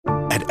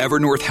At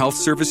Evernorth Health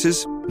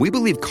Services, we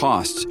believe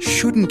costs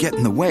shouldn't get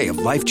in the way of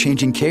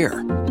life-changing care,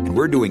 and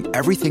we're doing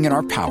everything in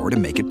our power to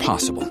make it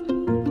possible.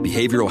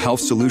 Behavioral health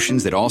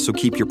solutions that also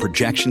keep your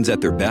projections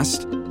at their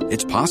best?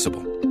 It's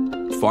possible.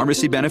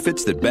 Pharmacy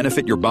benefits that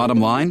benefit your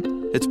bottom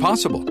line? It's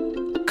possible.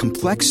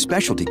 Complex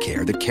specialty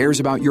care that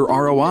cares about your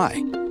ROI?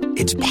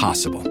 It's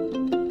possible.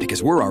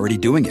 Because we're already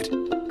doing it.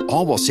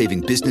 All while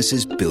saving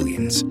businesses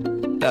billions.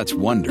 That's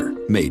Wonder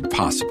made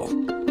possible.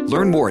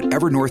 Learn more at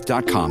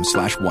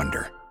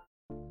evernorth.com/wonder.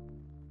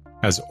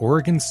 As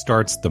Oregon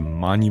starts the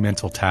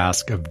monumental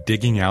task of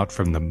digging out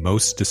from the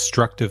most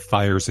destructive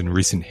fires in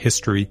recent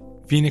history,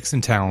 Phoenix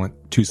and Talent,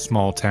 two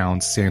small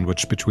towns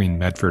sandwiched between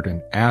Medford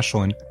and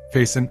Ashland,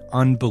 face an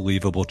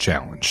unbelievable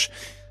challenge.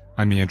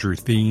 I'm Andrew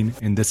Thien,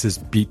 and this is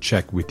Beat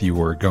Check with You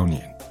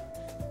Oregonian.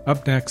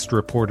 Up next,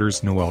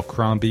 reporters Noelle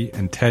Crombie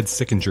and Ted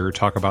Sickinger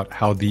talk about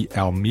how the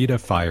Almeda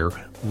fire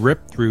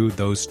ripped through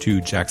those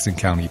two Jackson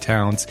County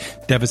towns,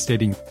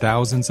 devastating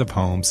thousands of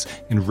homes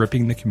and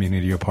ripping the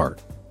community apart.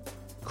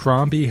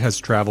 Crombie has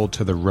traveled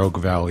to the Rogue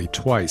Valley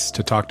twice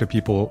to talk to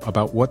people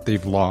about what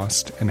they've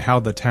lost and how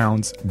the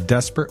towns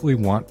desperately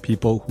want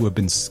people who have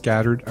been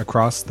scattered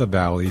across the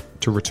valley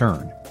to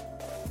return.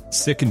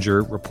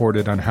 Sickinger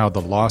reported on how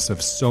the loss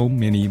of so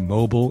many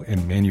mobile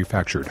and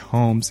manufactured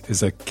homes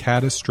is a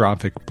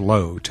catastrophic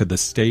blow to the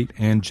state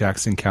and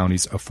Jackson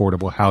County's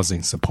affordable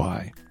housing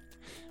supply.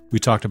 We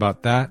talked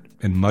about that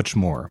and much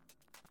more.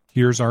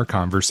 Here's our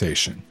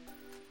conversation.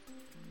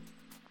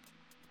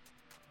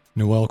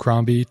 Noelle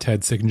Crombie,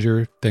 Ted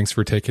Sickinger, thanks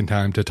for taking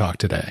time to talk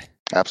today.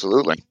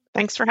 Absolutely.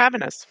 Thanks for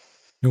having us.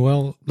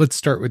 Noelle, let's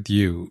start with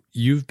you.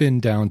 You've been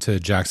down to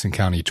Jackson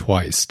County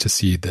twice to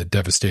see the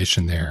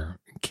devastation there.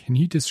 Can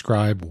you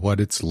describe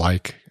what it's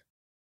like?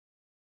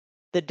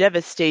 The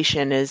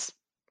devastation is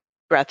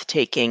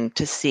breathtaking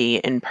to see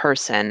in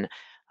person.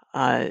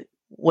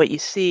 What you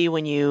see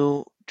when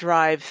you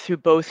drive through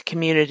both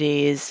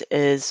communities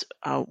is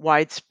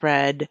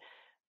widespread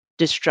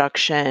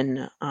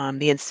destruction,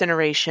 the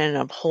incineration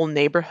of whole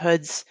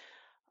neighborhoods.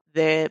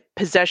 The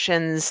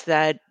possessions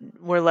that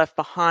were left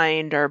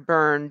behind are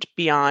burned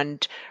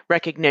beyond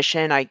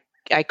recognition. I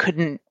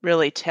couldn't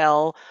really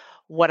tell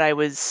what I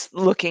was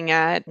looking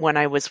at when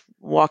I was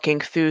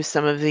walking through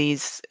some of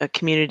these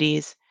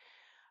communities.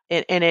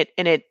 And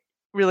it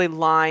really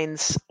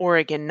lines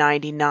Oregon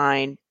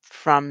 99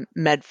 from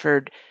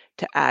Medford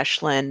to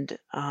Ashland.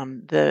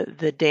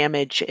 The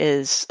damage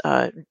is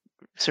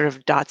sort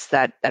of dots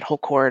that whole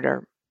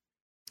corridor.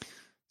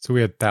 So we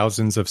had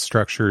thousands of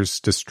structures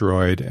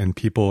destroyed and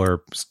people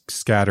are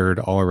scattered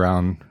all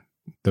around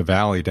the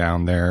valley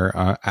down there.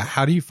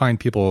 How do you find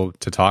people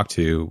to talk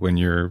to when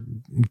you're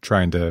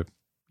trying to,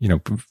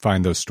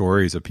 find those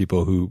stories of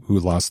people who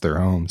lost their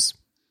homes?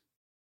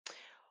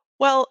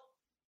 Well,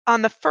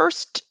 on the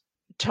first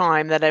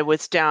time that I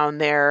was down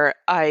there,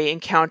 I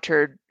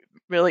encountered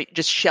really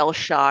just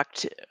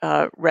shell-shocked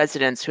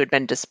residents who had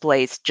been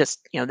displaced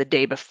just, the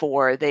day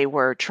before. They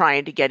were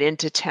trying to get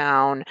into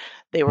town.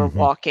 They were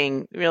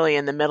walking really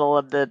in the middle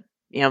of the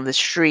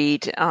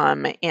street.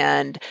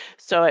 And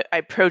so I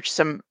approached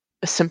some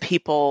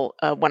people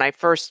when I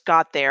first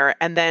got there.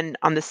 And then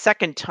on the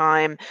second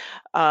time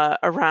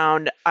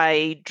around,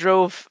 I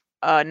drove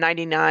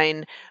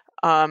 99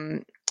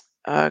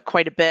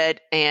 quite a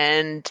bit.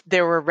 And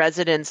there were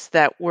residents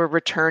that were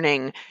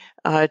returning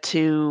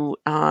to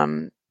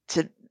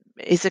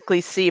basically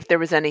see if there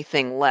was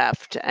anything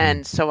left.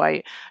 And so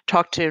I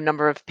talked to a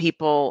number of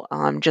people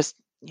just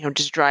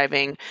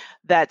driving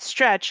that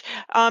stretch.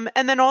 And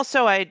then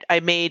also I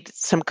made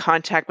some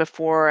contact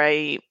before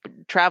I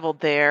traveled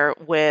there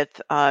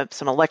with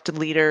some elected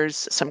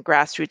leaders, some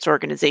grassroots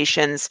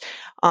organizations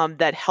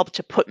that helped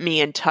to put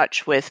me in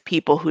touch with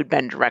people who'd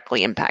been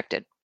directly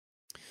impacted.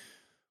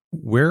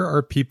 Where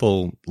are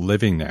people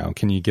living now?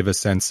 Can you give a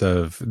sense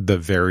of the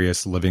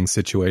various living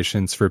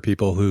situations for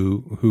people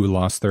who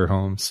lost their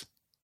homes?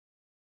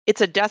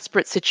 It's a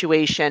desperate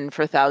situation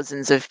for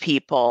thousands of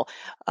people.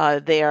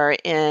 They are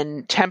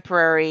in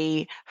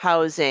temporary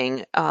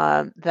housing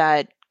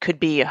that could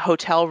be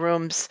hotel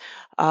rooms.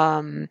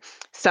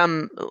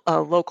 Some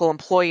local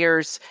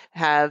employers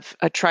have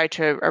tried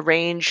to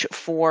arrange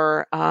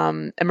for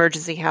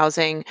emergency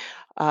housing,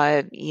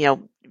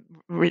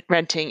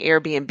 renting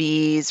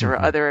Airbnbs or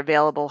other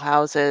available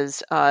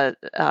houses for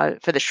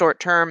the short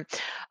term.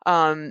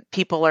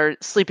 People are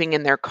sleeping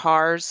in their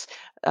cars.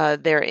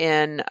 They're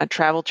in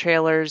travel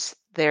trailers.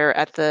 They're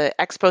at the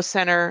Expo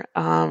Center,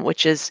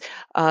 which is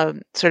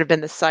sort of been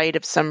the site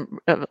of some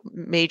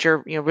major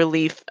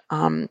relief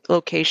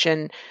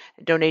location,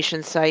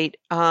 donation site.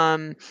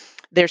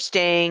 They're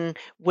staying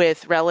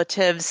with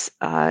relatives.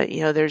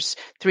 There's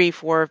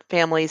 3-4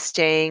 families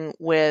staying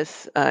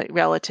with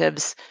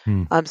relatives.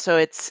 So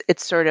it's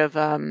sort of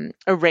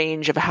a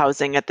range of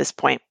housing at this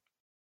point.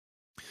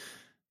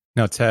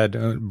 Now,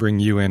 Ted,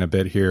 bring you in a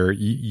bit here.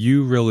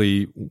 You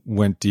really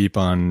went deep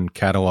on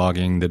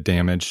cataloging the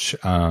damage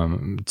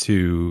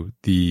to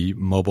the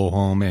mobile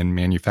home and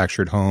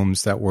manufactured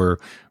homes that were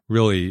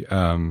really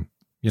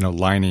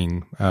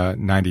lining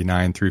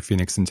 99 through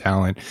Phoenix and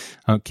Talent.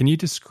 Can you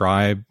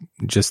describe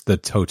just the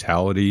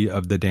totality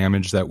of the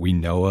damage that we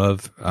know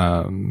of,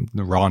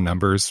 the raw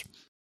numbers?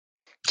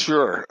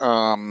 Sure.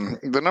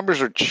 The numbers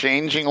are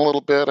changing a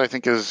little bit, I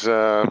think, as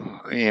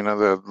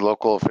the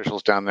local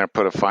officials down there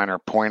put a finer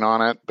point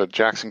on it. But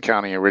Jackson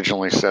County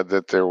originally said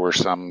that there were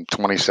some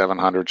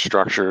 2,700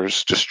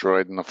 structures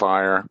destroyed in the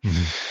fire.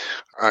 Mm-hmm.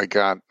 I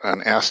got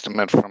an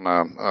estimate from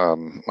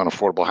an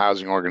affordable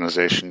housing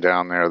organization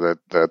down there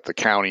that the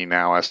county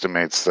now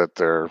estimates that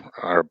there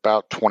are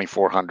about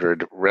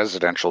 2,400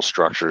 residential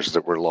structures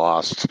that were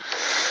lost,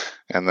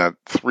 and that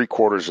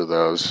 3/4 of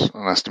those,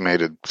 an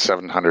estimated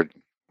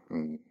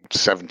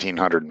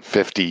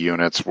 1,750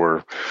 units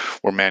were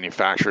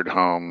manufactured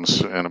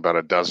homes in about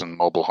a dozen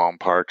mobile home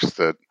parks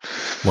that,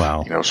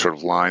 sort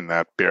of line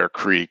that Bear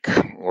Creek,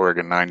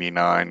 Oregon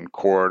 99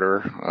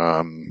 corridor.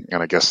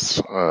 And I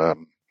guess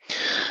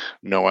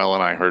Noel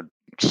and I heard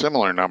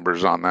similar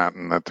numbers on that,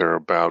 and that there are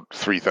about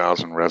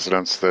 3,000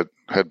 residents that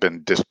had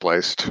been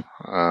displaced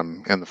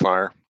in the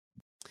fire.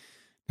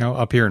 Now,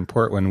 up here in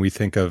Portland, we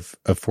think of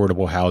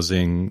affordable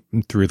housing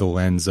through the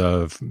lens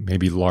of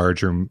maybe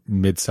large or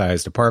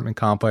mid-sized apartment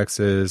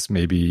complexes,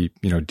 maybe,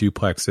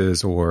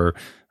 duplexes or,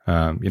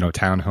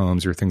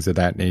 townhomes or things of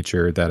that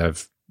nature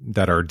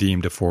that are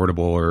deemed affordable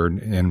or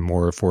in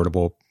more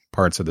affordable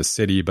parts of the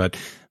city. But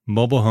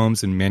mobile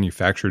homes and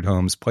manufactured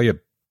homes play a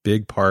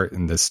big part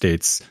in the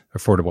state's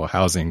affordable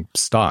housing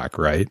stock,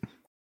 right?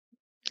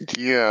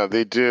 Yeah,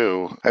 they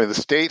do. The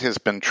state has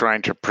been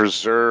trying to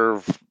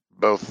preserve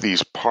both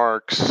these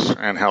parks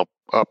and help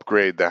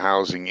upgrade the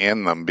housing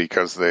in them,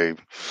 because they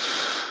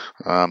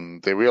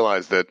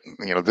realize that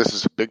this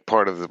is a big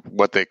part of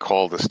what they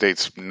call the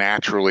state's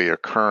naturally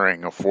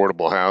occurring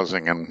affordable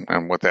housing,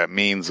 and what that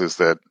means is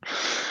that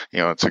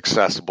it's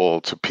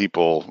accessible to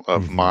people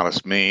of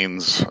modest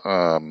means,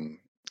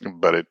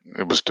 but it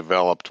was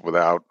developed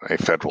without a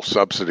federal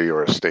subsidy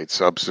or a state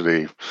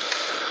subsidy.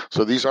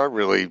 So these are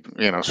really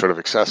sort of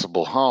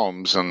accessible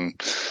homes. And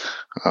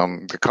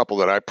the couple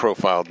that I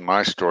profiled in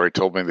my story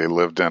told me they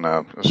lived in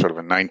a sort of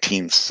a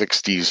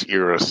 1960s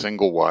era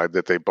single wide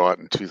that they bought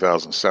in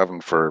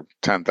 2007 for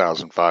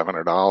 $10,500.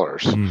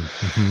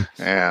 Mm-hmm.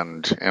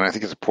 And I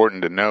think it's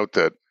important to note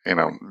that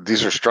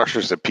these are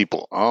structures that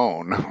people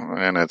own,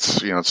 and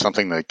it's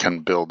something they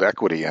can build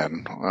equity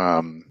in.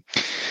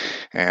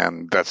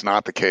 And that's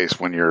not the case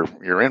when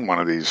you're in one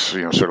of these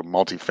sort of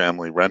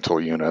multifamily rental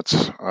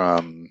units.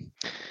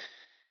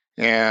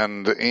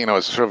 And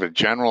as sort of a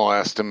general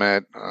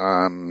estimate,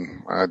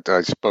 I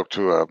spoke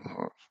to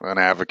an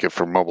advocate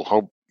for mobile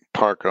home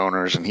park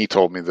owners, and he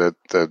told me that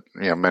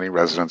many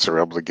residents are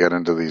able to get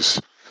into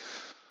these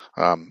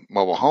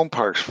mobile home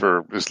parks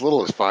for as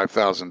little as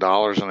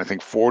 $5,000, and I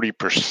think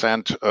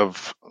 40%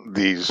 of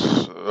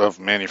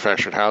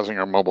manufactured housing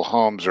or mobile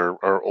homes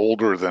are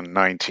older than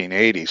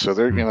 1980, so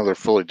they're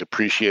fully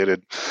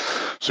depreciated.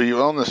 So you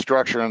own the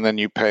structure, and then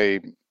you pay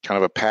kind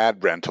of a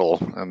pad rental,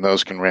 and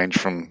those can range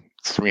from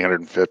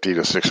 $350 to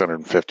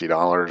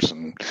 $650,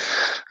 and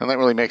that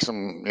really makes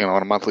them,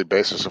 on a monthly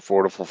basis,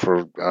 affordable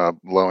for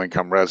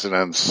low-income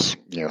residents,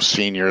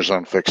 seniors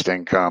on fixed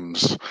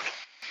incomes.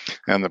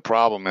 And the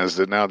problem is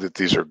that now that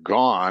these are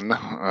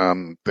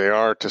gone, they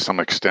are to some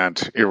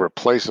extent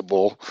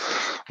irreplaceable.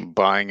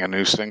 Buying a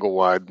new single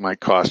wide might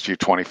cost you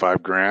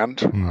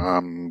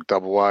 $25,000,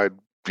 double wide,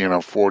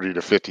 40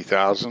 to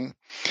 50,000.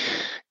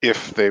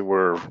 If they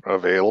were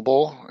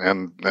available.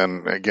 And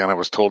again, I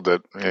was told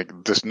that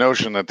this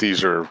notion that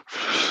these are,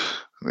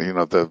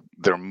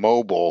 they're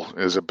mobile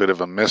is a bit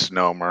of a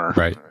misnomer.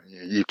 Right.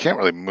 You can't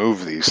really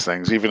move these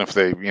things, even if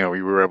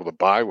we were able to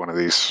buy one of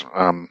these,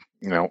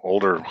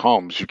 older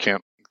homes. You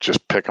can't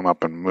just pick them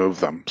up and move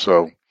them.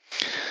 So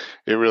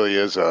it really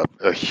is a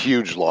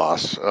huge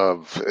loss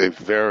of a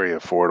very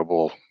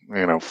affordable,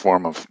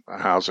 form of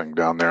housing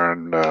down there.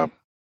 And,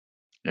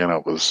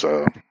 it was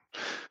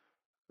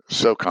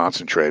so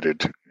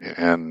concentrated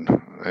in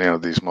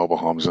these mobile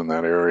homes in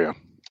that area.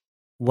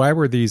 Why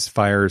were these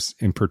fires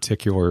in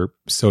particular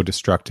so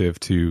destructive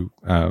to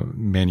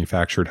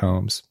manufactured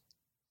homes?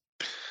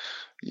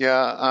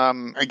 Yeah,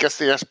 I guess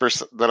the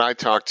experts that I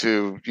talked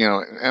to,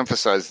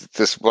 emphasized that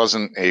this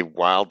wasn't a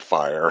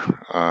wildfire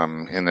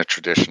in the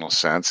traditional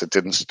sense. It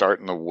didn't start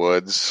in the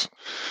woods.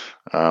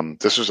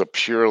 This was a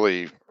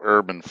purely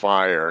urban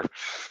fire.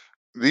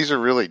 These are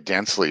really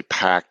densely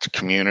packed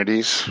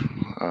communities,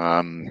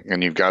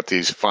 and you've got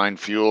these fine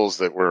fuels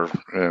that were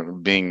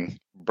being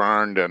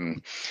burned,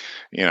 and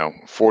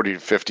 40 to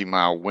 50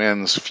 mile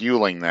winds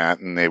fueling that,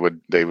 and they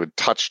would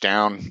touch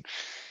down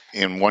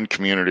in one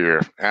community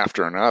or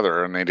after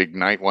another, and they'd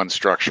ignite one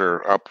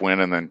structure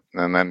upwind, and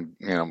then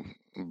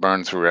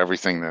burn through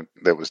everything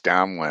that was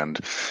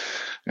downwind.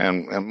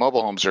 And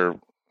mobile homes are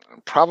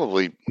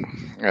probably,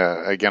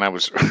 again, I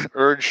was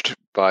urged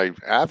by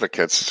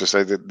advocates to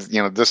say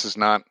that, this is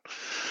not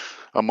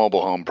a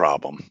mobile home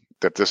problem,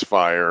 that this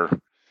fire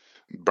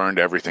burned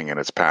everything in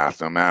its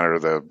path, no matter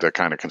the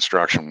kind of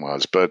construction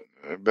was. But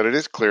it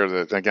is clear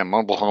that, again,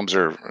 mobile homes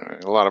a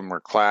lot of them are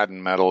clad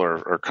in metal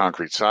or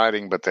concrete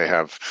siding, but they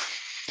have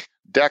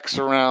decks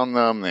around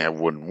them. They have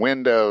wooden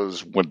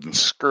windows, wooden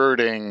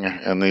skirting,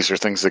 and these are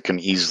things that can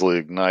easily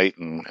ignite.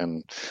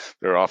 And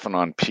they're often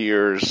on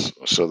piers,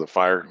 so the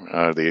fire,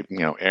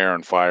 air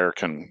and fire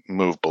can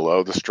move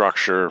below the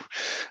structure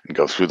and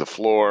go through the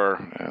floor.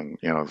 And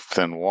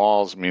thin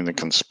walls mean it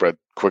can spread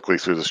quickly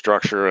through the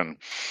structure. And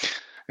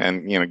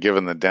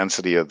given the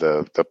density of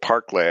the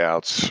park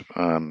layouts,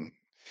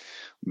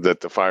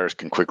 that the fires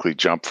can quickly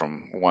jump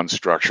from one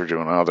structure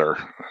to another.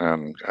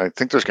 And I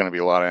think there's going to be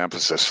a lot of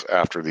emphasis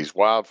after these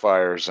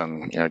wildfires.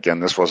 And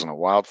again, this wasn't a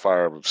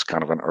wildfire, it was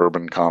kind of an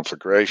urban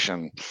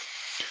conflagration,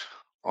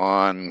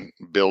 on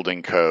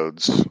building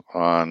codes,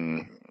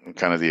 on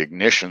kind of the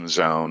ignition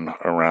zone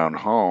around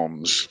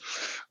homes,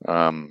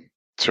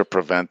 to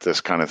prevent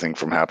this kind of thing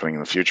from happening in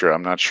the future.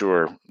 I'm not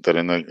sure that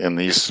in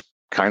these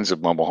kinds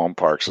of mobile home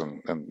parks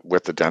and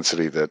with the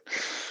density that,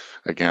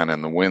 again,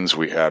 and the winds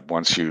we had,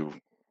 once you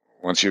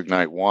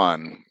ignite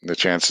one, the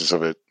chances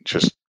of it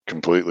just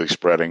completely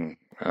spreading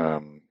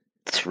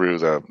through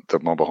the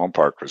mobile home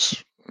park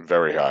was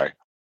very high.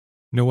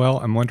 Noel,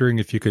 I'm wondering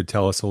if you could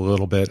tell us a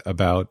little bit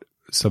about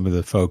some of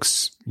the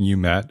folks you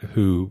met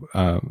who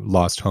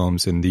lost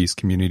homes in these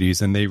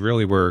communities. And they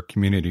really were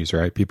communities,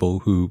 right? People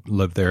who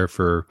lived there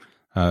for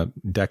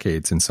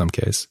decades in some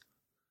case.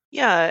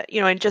 Yeah,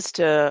 and just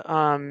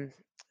to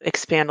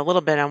expand a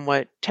little bit on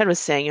what Ted was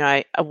saying,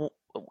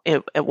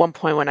 at one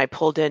point when I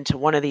pulled into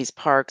one of these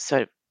parks,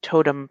 a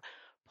totem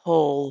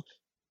pole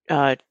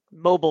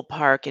mobile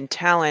park in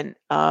Talent,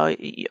 a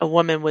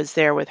woman was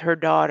there with her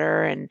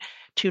daughter and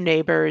two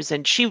neighbors,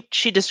 and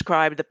she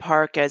described the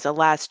park as a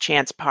last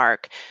chance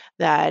park,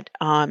 that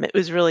it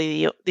was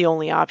really the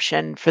only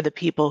option for the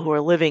people who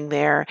were living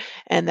there,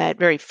 and that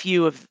very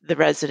few of the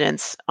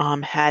residents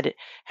had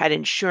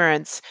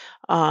insurance,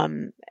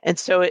 and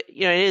so it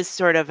is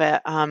sort of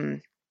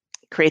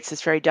creates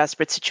this very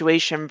desperate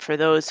situation for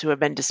those who have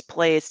been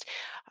displaced.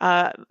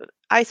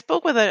 I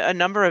spoke with a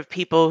number of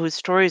people whose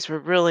stories were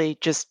really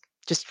just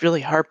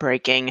really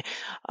heartbreaking.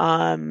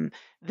 One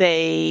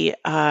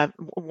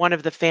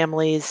of the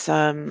families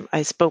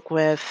I spoke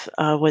with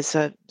was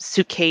a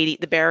Sucadi,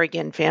 the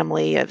Berrigan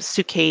family of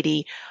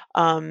Sucadi.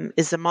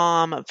 Is a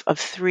mom of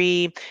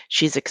three.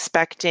 She's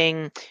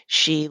expecting.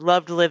 She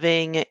loved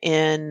living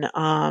in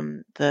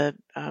the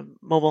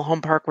mobile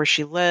home park where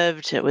she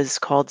lived. It was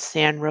called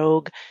San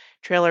Rogue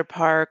Trailer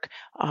Park.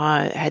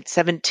 Had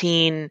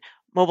 17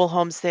 mobile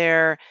homes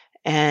there,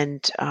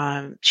 and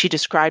she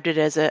described it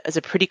as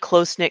a pretty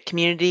close-knit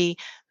community,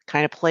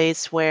 kind of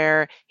place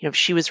where if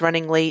she was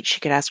running late, she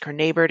could ask her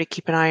neighbor to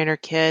keep an eye on her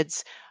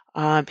kids.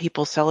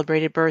 People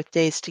celebrated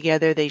birthdays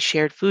together. They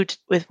shared food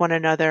with one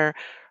another.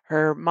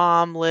 Her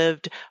mom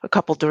lived a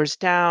couple doors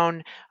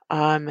down,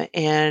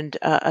 and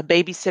a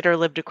babysitter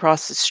lived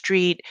across the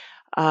street.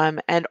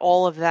 And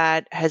all of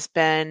that has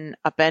been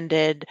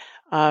upended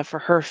for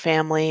her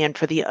family and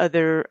for the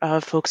other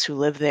folks who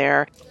live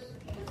there.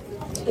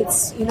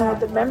 It's,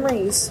 the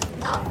memories,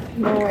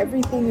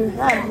 everything you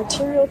have,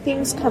 material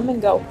things come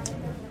and go,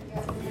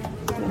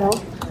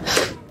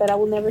 but I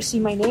will never see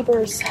my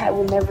neighbors. I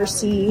will never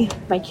see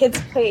my kids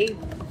play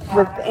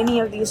with any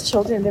of these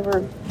children they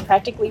were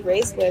practically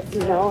raised with,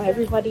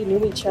 everybody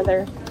knew each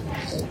other,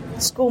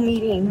 school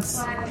meetings,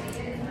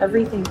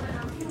 everything.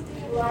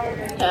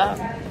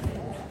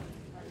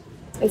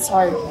 It's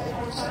hard,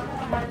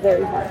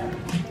 very hard.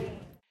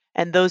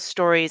 And those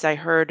stories I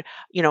heard,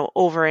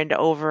 over and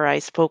over. I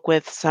spoke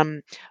with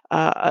some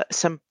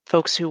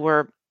folks who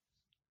were,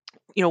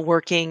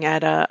 working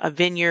at a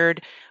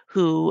vineyard,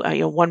 who,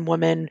 one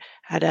woman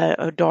had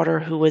a daughter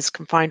who was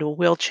confined to a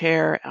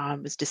wheelchair,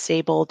 was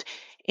disabled,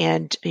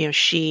 and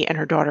she and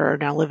her daughter are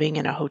now living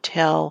in a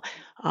hotel,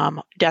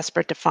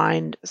 desperate to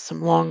find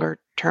some longer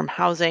term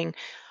housing.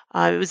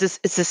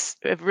 It's this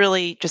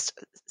really just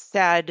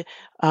sad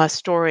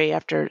story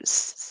after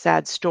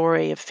sad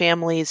story of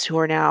families who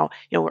are now,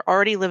 were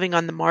already living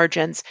on the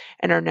margins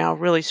and are now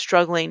really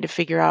struggling to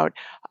figure out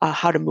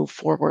how to move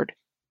forward.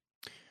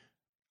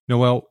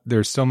 Noel,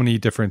 there's so many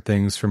different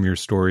things from your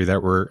story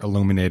that were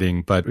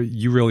illuminating, but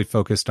you really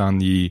focused on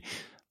the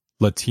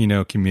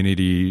Latino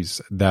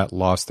communities that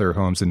lost their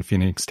homes in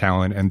Phoenix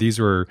Talent. And these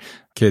were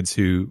kids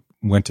who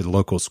went to the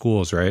local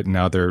schools, right? And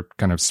now they're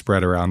kind of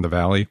spread around the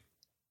valley.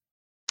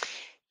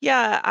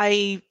 Yeah,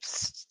 I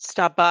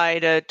stopped by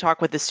to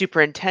talk with the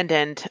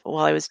superintendent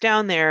while I was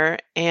down there,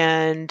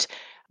 and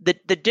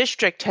the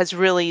district has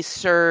really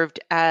served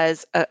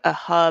as a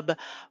hub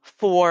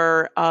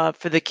for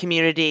the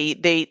community.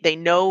 They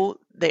know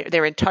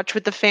they're in touch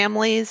with the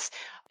families.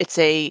 It's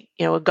a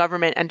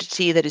government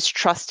entity that is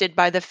trusted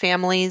by the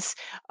families,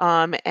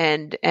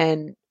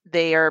 and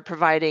they are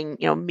providing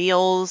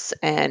meals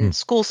and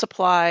school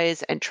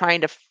supplies and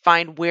trying to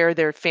find where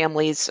their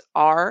families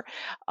are.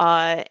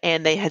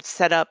 And they had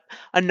set up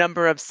a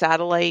number of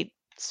satellite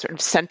sort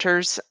of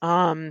centers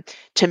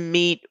to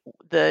meet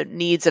the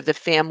needs of the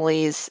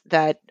families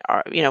that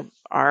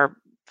are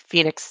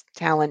Phoenix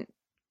Talent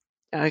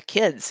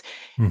kids.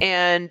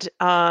 And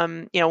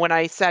when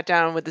I sat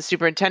down with the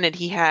superintendent,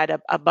 he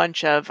had a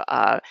bunch of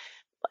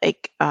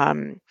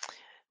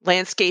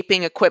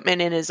landscaping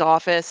equipment in his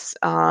office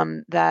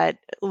that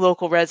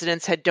local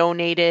residents had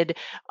donated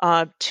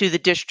to the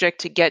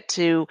district to get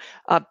to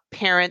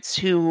parents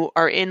who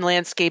are in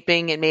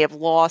landscaping and may have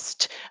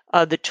lost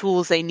the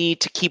tools they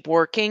need to keep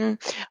working.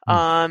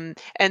 And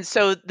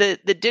so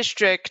the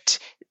district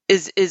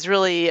is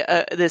really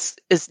this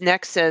is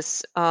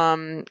nexus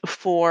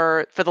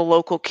for the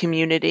local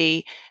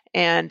community,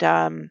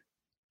 and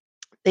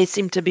they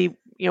seem to be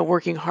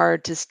working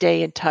hard to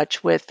stay in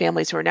touch with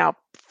families who are now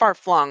far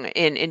flung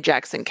in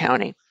Jackson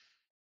County.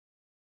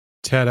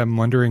 Ted, I'm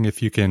wondering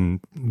if you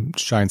can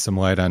shine some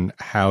light on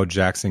how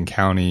Jackson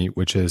County,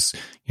 which is,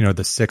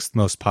 the sixth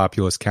most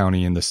populous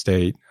county in the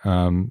state,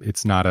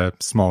 it's not a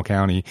small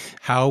county.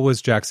 How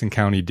was Jackson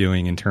County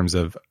doing in terms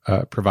of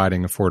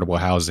providing affordable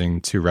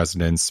housing to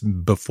residents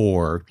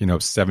before,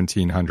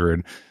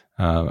 1,700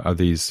 of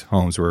these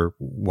homes were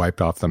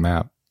wiped off the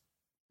map?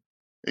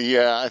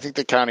 Yeah, I think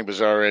the county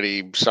was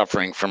already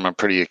suffering from a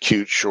pretty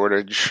acute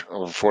shortage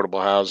of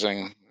affordable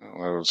housing.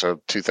 There was a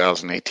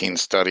 2018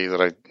 study that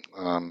I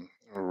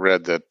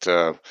read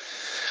that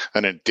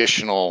an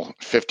additional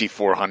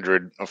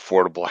 5,400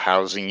 affordable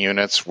housing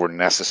units were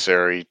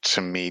necessary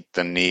to meet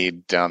the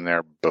need down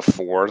there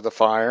before the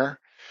fire.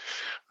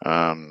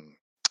 There's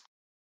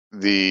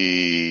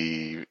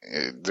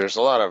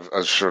a lot of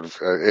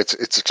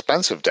it's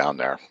expensive down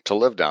there to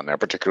live down there,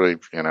 particularly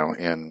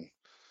in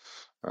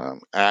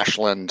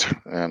Ashland,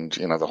 and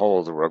the whole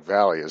of the Rogue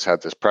Valley has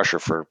had this pressure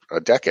for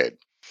a decade.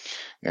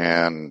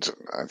 And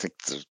I think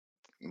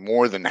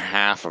more than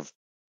half of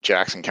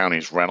Jackson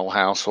County's rental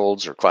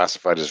households are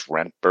classified as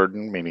rent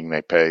burden, meaning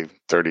they pay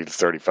 30 to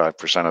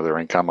 35% of their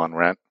income on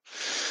rent,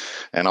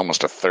 and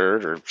almost a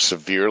third are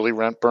severely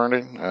rent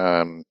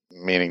burning,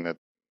 meaning that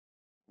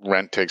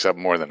rent takes up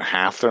more than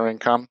half their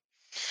income.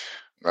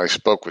 I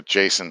spoke with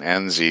Jason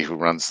Enzi, who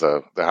runs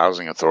the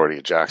housing authority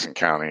of Jackson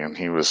County, and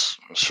he was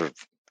sort of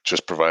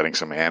just providing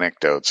some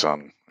anecdotes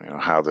on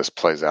how this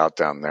plays out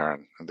down there.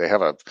 And they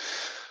have a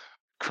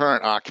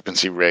current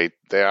occupancy rate.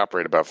 They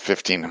operate about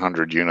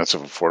 1,500 units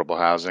of affordable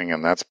housing,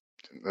 and that's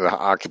the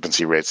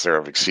occupancy rates there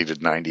have exceeded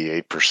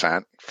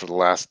 98% for the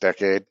last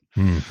decade.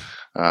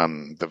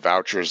 The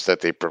vouchers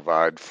that they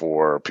provide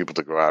for people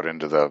to go out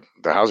into the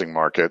housing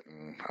market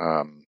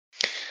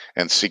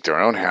and seek their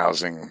own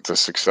housing, the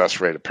success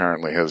rate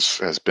apparently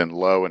has been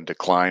low and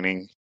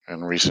declining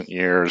in recent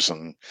years.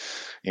 And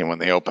when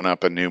they open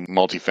up a new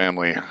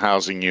multifamily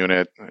housing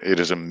unit, it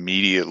is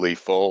immediately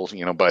full.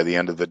 By the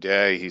end of the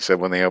day, he said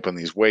when they open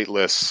these wait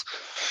lists,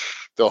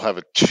 they'll have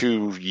a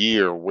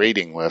 2-year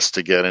waiting list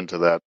to get into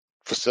that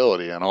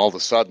facility. And all of a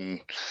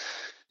sudden,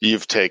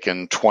 you've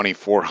taken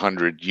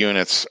 2,400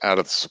 units out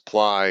of the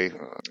supply.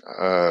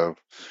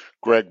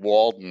 Greg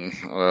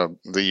Walden,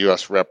 the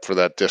U.S. rep for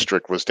that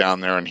district, was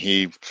down there, and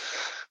he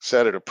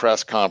said at a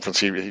press conference,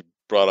 he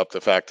brought up the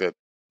fact that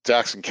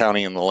Jackson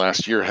County in the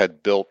last year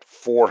had built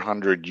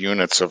 400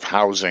 units of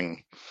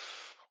housing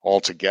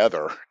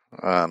altogether,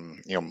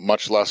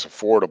 much less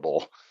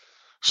affordable.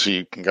 So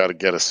you can got to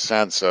get a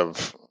sense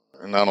of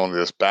not only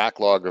this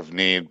backlog of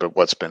need, but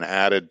what's been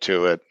added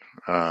to it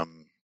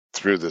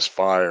through this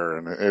fire.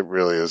 And it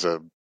really is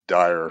a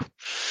dire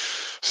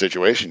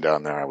situation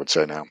down there, I would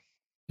say now.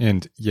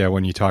 And yeah,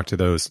 when you talk to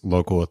those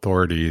local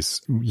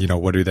authorities,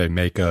 what do they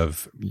make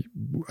of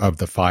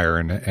the fire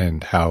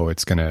and how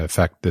it's going to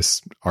affect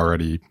this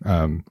already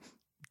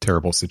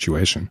terrible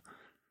situation?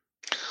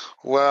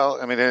 Well,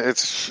 I mean,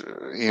 it's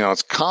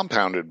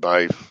compounded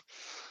by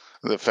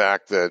the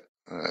fact that,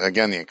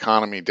 again, the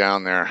economy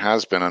down there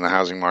has been, and the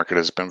housing market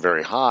has been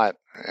very hot,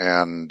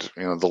 and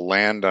the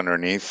land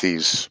underneath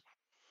these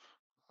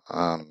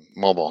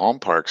mobile home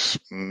parks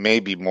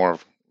may be more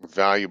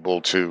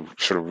valuable to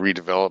sort of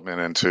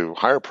redevelopment into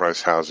higher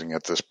price housing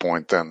at this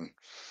point than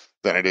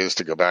it is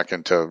to go back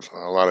into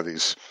a lot of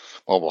these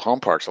mobile home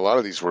parks. A lot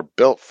of these were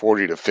built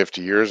 40 to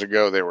 50 years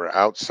ago. They were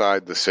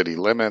outside the city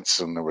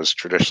limits, and there was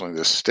traditionally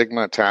this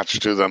stigma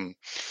attached to them.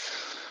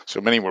 So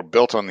many were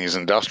built on these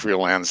industrial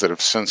lands that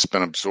have since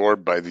been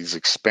absorbed by these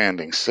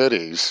expanding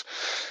cities.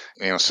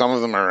 Some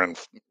of them are in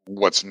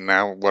what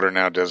are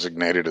now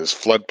designated as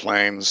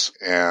floodplains,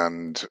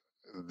 and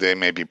they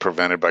may be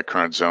prevented by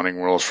current zoning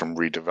rules from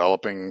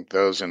redeveloping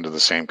those into the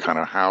same kind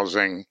of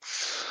housing.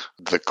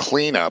 The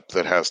cleanup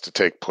that has to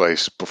take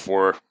place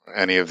before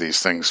any of these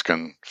things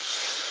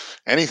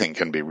anything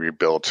can be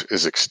rebuilt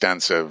is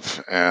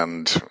extensive.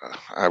 And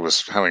I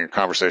was having a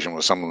conversation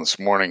with someone this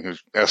morning who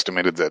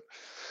estimated that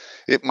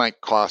it might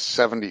cost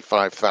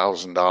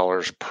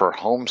 $75,000 per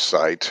home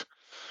site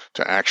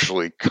to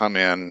actually come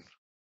in,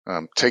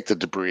 take the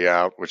debris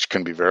out, which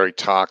can be very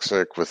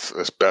toxic with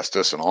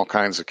asbestos and all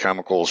kinds of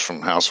chemicals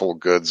from household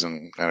goods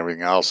and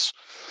everything else.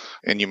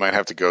 And you might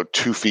have to go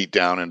 2 feet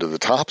down into the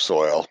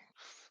topsoil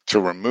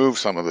to remove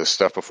some of this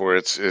stuff before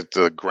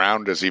the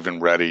ground is even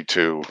ready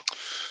to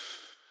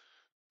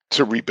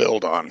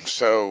rebuild on.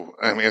 So,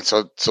 I mean, it's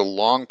a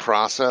long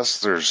process.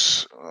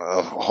 There's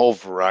a whole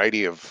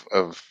variety of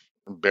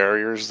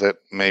barriers that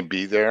may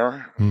be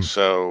there.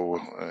 So,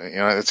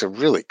 it's a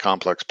really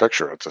complex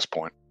picture at this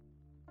point.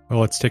 Well,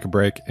 let's take a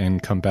break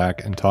and come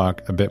back and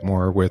talk a bit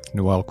more with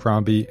Noelle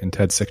Crombie and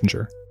Ted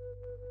Sickinger.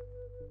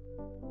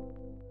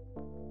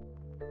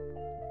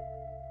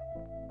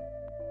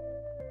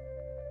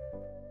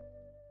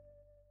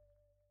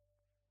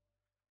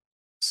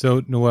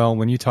 So, Noelle,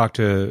 when you talk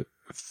to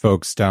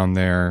folks down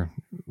there,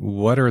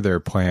 what are their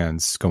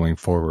plans going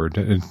forward?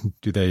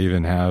 Do they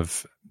even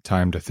have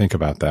time to think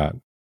about that?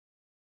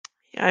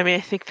 I mean,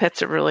 I think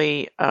that's a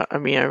really,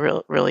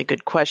 really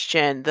good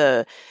question.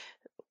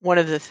 One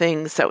of the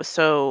things that was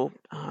so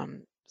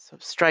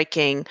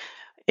striking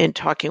in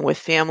talking with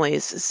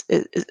families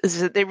is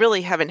that they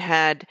really haven't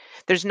had.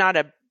 There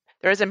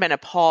hasn't been a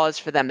pause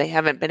for them. They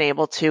haven't been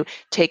able to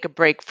take a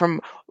break from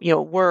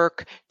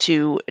work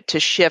to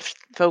shift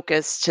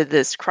focus to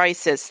this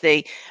crisis.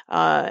 They,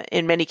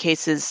 in many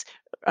cases,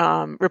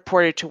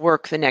 reported to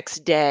work the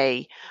next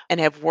day and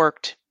have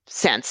worked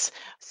since.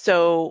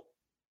 So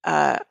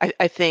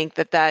I think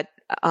that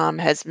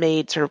has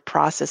made sort of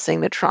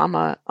processing the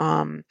trauma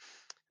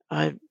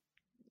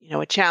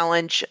a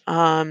challenge.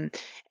 And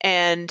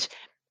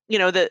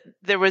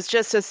there was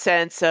just a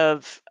sense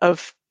of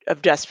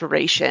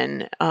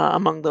desperation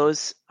among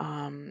those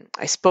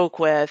I spoke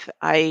with.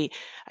 I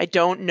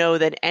don't know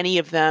that any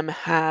of them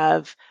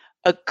have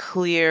a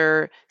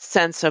clear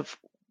sense of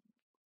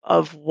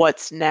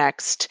what's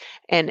next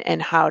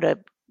and how to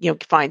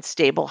find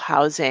stable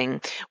housing.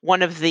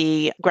 One of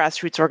the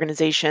grassroots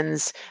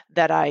organizations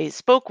that I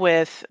spoke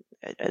with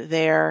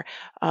there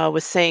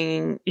was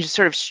saying,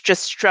 sort of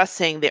just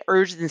stressing the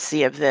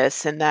urgency of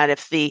this, and that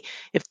if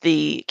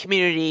the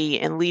community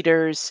and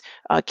leaders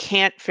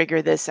can't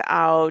figure this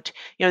out,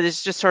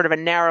 there's just sort of a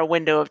narrow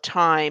window of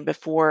time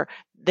before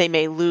they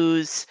may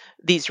lose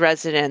these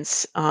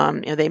residents.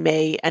 They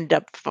may end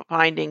up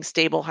finding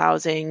stable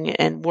housing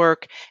and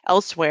work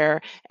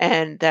elsewhere,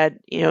 and that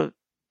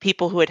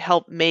people who had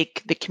helped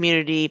make the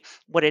community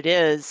what it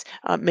is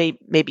may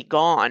be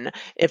gone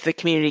if the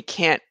community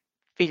can't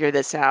figure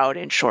this out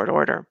in short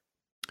order.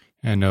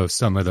 I know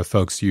some of the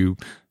folks you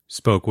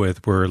spoke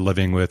with were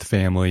living with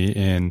family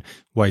in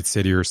White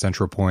City or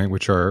Central Point,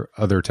 which are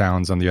other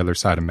towns on the other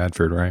side of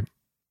Medford, right?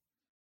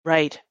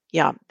 Right.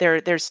 Yeah,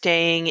 they're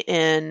staying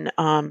in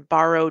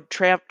borrowed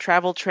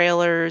travel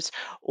trailers,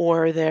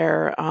 or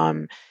they're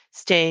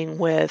staying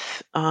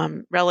with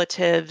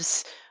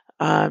relatives.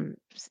 Some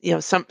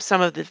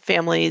of the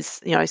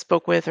families I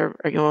spoke with are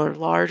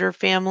larger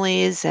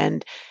families,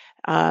 and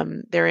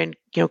they're in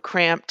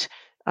cramped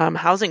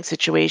housing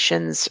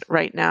situations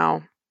right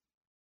now.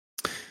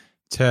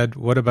 Ted,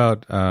 what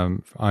about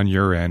on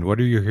your end? What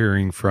are you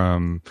hearing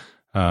from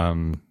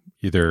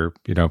either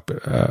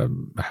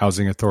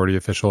housing authority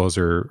officials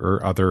or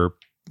other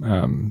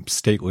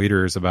state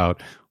leaders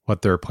about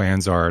what their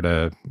plans are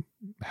to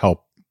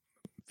help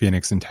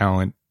Phoenix and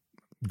Talent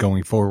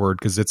going forward?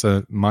 Because it's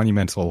a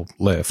monumental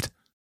lift.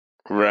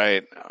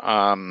 Right.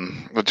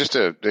 Well, just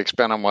to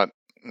expand on what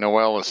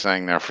Noelle was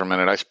saying there for a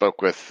minute, I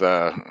spoke with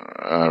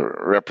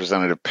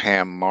Representative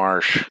Pam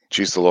Marsh.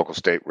 She's the local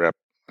state rep,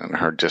 and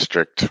her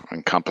district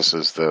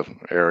encompasses the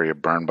area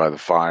burned by the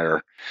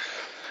fire.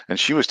 And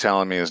she was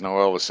telling me, as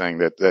Noelle was saying,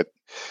 that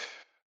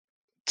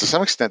to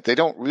some extent they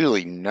don't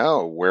really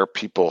know where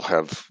people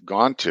have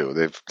gone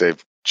to.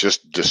 They've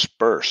just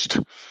dispersed.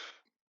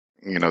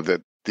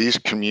 That these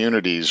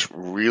communities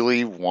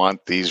really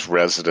want these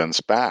residents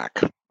back.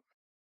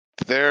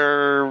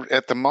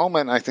 At the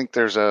moment, I think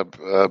there's a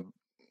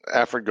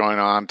effort going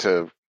on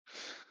to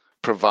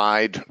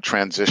provide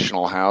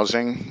transitional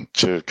housing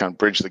to kind of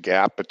bridge the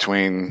gap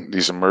between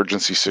these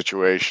emergency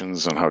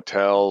situations and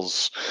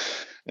hotels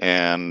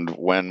and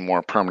when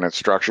more permanent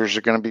structures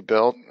are going to be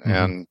built. Mm-hmm.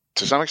 And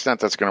to some extent,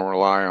 that's going to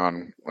rely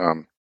on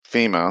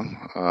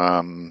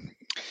FEMA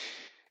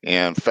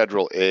and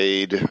federal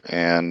aid.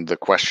 And the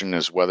question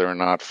is whether or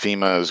not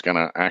FEMA is going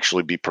to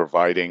actually be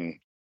providing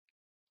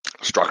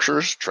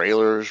structures,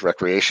 trailers,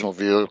 recreational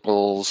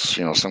vehicles,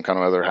 some kind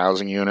of other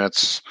housing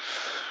units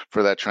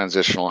for that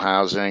transitional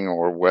housing,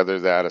 or whether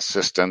that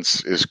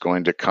assistance is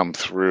going to come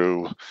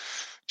through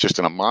just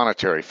in a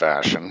monetary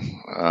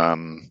fashion.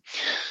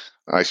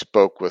 I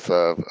spoke with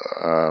a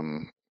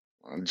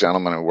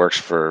gentleman who works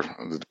for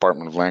the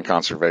Department of Land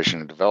Conservation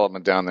and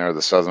Development down there,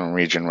 the Southern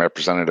Region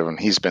representative, and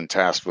he's been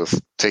tasked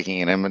with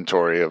taking an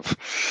inventory of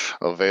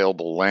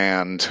available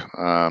land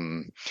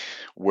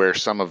where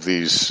some of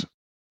this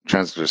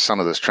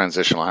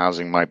transitional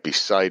housing might be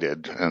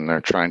sited, and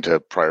they're trying to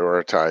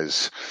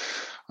prioritize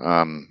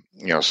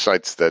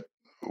sites that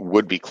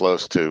would be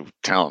close to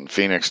Talent and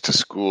Phoenix, to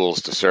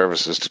schools, to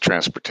services, to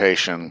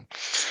transportation.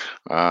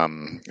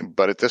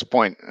 But at this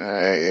point,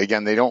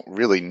 again, they don't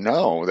really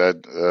know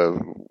that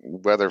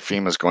whether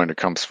FEMA is going to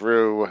come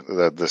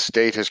through. The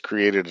state has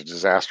created a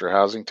disaster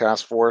housing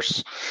task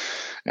force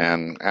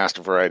and asked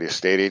a variety of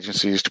state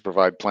agencies to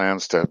provide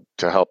plans to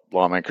help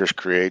lawmakers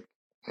create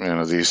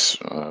these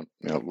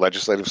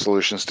legislative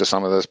solutions to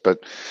some of this. But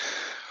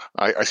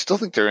I still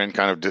think they're in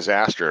kind of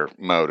disaster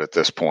mode at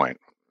this point.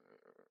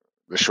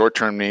 The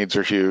short-term needs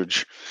are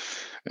huge,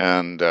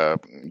 and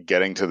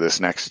getting to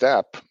this next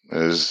step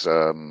is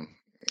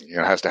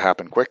it has to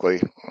happen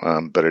quickly,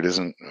 but it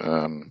isn't.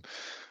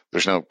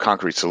 There's no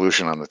concrete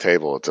solution on the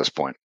table at this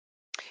point.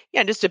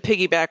 Yeah, just to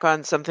piggyback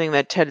on something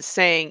that Ted is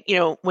saying,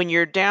 when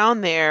you're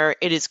down there,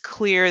 it is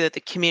clear that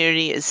the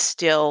community is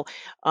still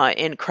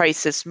in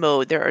crisis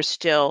mode. There are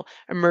still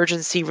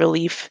emergency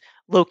relief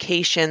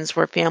locations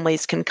where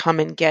families can come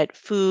and get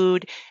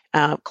food,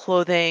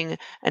 clothing,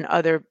 and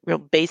other real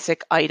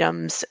basic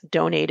items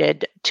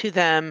donated to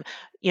them.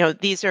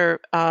 These are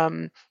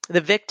the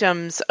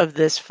victims of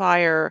this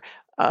fire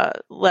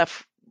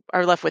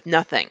are left with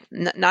nothing.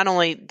 Not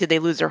only did they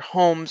lose their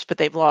homes, but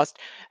they've lost,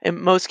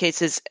 in most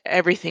cases,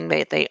 everything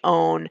that they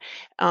own.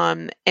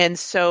 And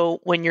so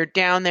when you're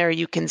down there,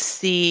 you can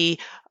see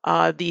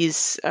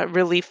these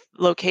relief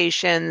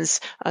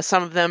locations,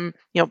 some of them,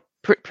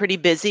 pretty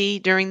busy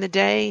during the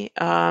day,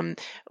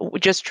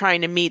 just trying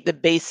to meet the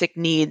basic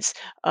needs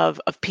of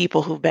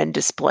people who've been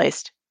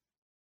displaced.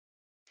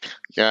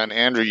 Yeah, and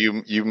Andrew,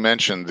 you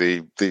mentioned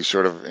the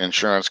sort of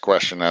insurance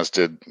question, as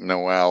did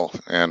Noel,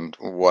 and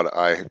what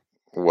I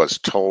was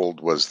told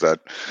was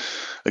that,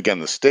 again,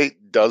 the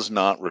state does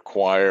not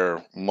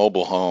require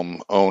mobile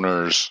home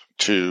owners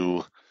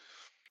to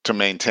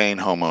maintain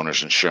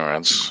homeowners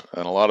insurance.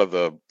 And a lot of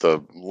the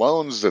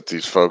loans that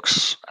these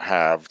folks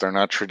have, they're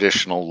not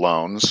traditional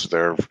loans.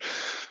 They're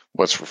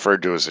what's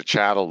referred to as a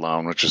chattel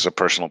loan, which is a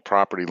personal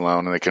property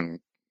loan, and they can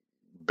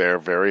bear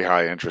very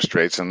high interest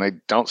rates, and they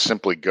don't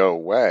simply go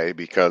away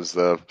because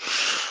the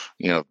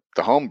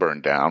home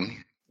burned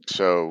down.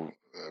 So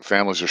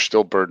families are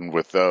still burdened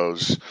with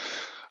those.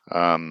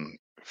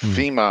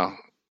 FEMA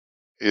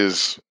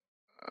is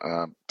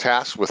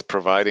tasked with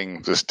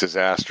providing this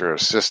disaster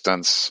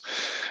assistance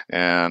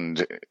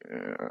and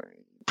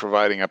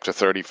providing up to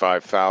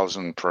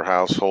 $35,000 per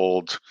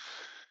household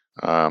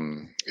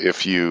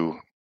if you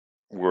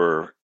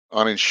were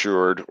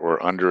uninsured or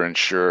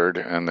underinsured,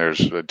 and there's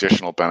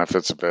additional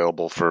benefits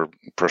available for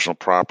personal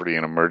property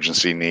and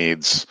emergency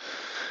needs.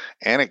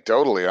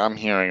 Anecdotally, I'm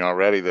hearing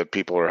already that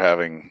people are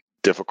having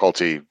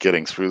difficulty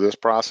getting through this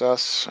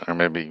process, or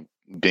maybe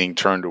being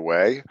turned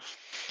away.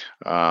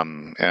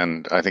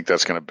 And I think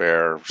that's going to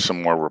bear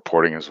some more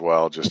reporting as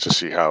well, just to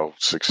see how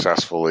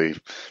successfully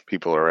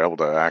people are able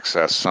to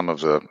access some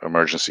of the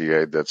emergency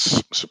aid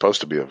that's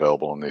supposed to be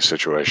available in these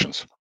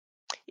situations.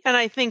 And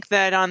I think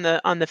that on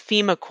the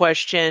FEMA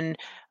question,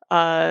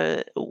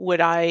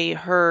 what I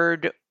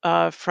heard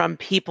from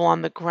people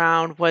on the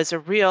ground was a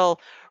real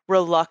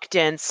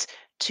reluctance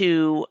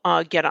to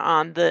get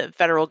on the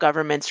federal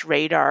government's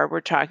radar.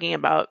 We're talking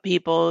about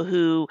people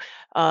who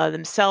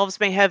themselves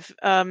may have,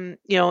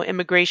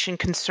 immigration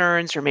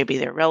concerns, or maybe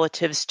their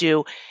relatives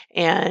do,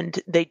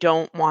 and they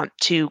don't want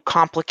to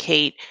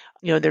complicate,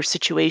 their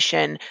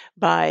situation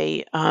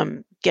by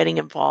getting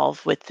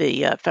involved with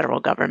the federal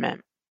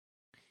government.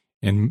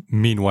 And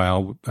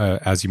meanwhile,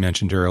 as you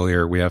mentioned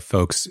earlier, we have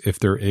folks, if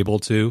they're able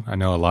to, I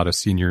know a lot of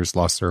seniors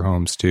lost their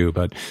homes too,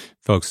 but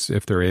folks,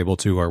 if they're able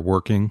to, are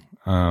working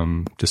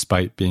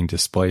despite being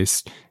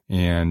displaced.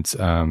 And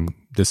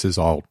this is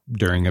all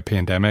during a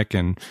pandemic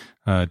and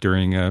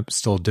during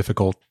still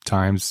difficult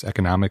times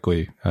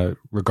economically,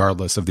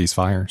 regardless of these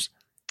fires.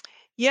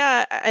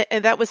 Yeah,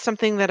 and that was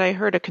something that I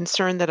heard, a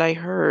concern that I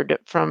heard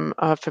from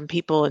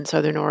people in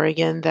Southern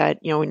Oregon, that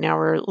now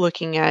we're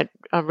looking at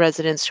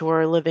residents who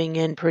are living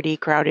in pretty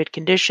crowded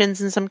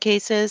conditions in some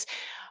cases,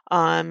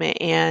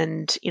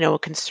 and a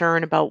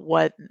concern about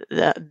what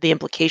the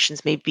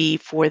implications may be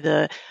for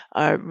the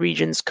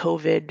region's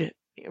COVID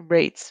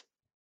rates.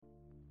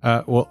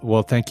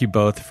 Well, thank you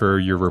both for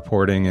your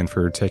reporting and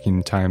for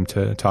taking time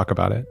to talk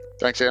about it.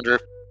 Thanks, Andrew.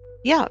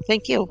 Yeah,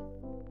 thank you.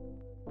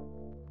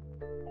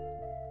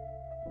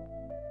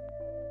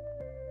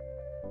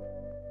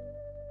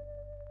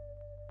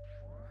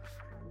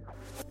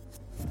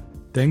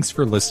 Thanks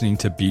for listening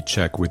to Beat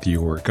Check with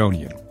You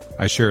Oregonian.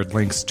 I shared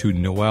links to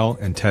Noel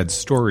and Ted's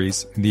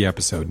stories in the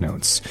episode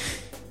notes.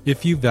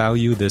 If you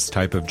value this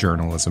type of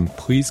journalism,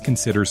 please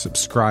consider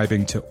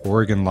subscribing to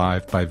Oregon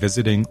Live by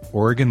visiting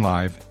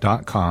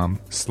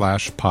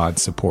OregonLive.com/pod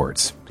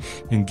supports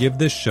and give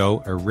this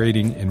show a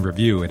rating and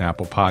review in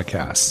Apple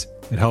Podcasts.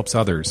 It helps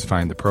others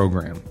find the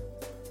program.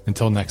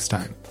 Until next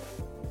time.